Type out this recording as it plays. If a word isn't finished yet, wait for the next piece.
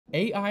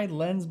AI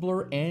lens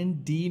blur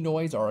and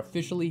denoise are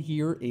officially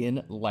here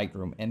in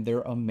Lightroom, and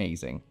they're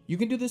amazing. You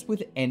can do this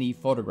with any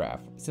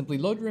photograph. Simply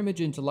load your image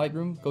into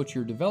Lightroom, go to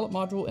your develop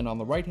module, and on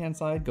the right hand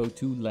side, go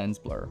to lens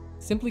blur.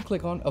 Simply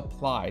click on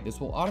apply. This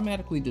will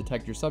automatically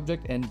detect your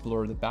subject and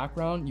blur the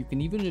background. You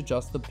can even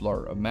adjust the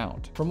blur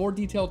amount. For more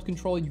detailed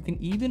control, you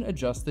can even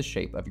adjust the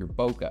shape of your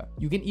bokeh.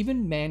 You can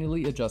even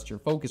manually adjust your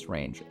focus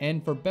range.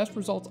 And for best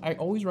results, I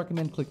always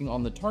recommend clicking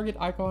on the target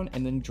icon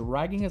and then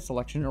dragging a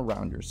selection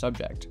around your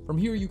subject. From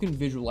here, you can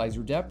visualize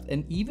your depth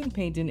and even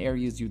paint in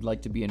areas you'd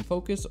like to be in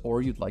focus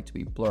or you'd like to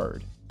be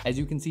blurred. As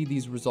you can see,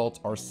 these results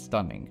are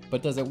stunning.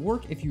 But does it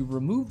work if you've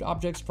removed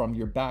objects from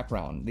your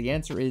background? The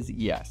answer is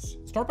yes.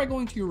 Start by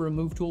going to your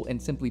remove tool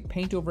and simply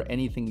paint over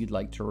anything you'd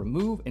like to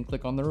remove and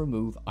click on the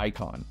remove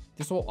icon.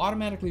 This will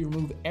automatically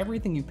remove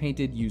everything you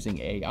painted using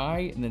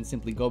AI, and then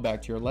simply go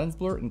back to your lens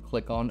blur and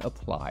click on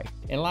apply.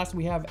 And last,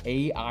 we have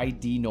AI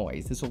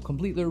denoise. This will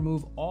completely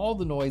remove all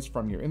the noise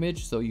from your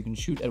image so you can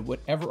shoot at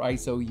whatever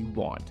ISO you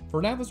want. For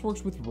now, this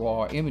works with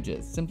raw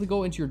images. Simply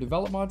go into your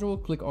develop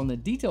module, click on the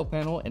detail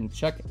panel and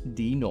check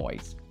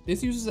denoise.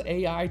 This uses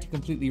AI to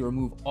completely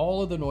remove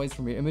all of the noise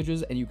from your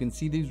images, and you can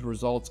see these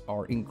results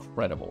are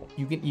incredible.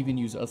 You can even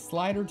use a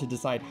slider to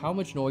decide how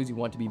much noise you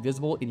want to be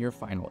visible in your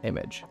final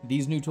image.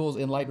 These new tools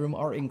in Lightroom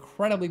are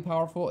incredibly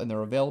powerful, and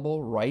they're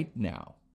available right now.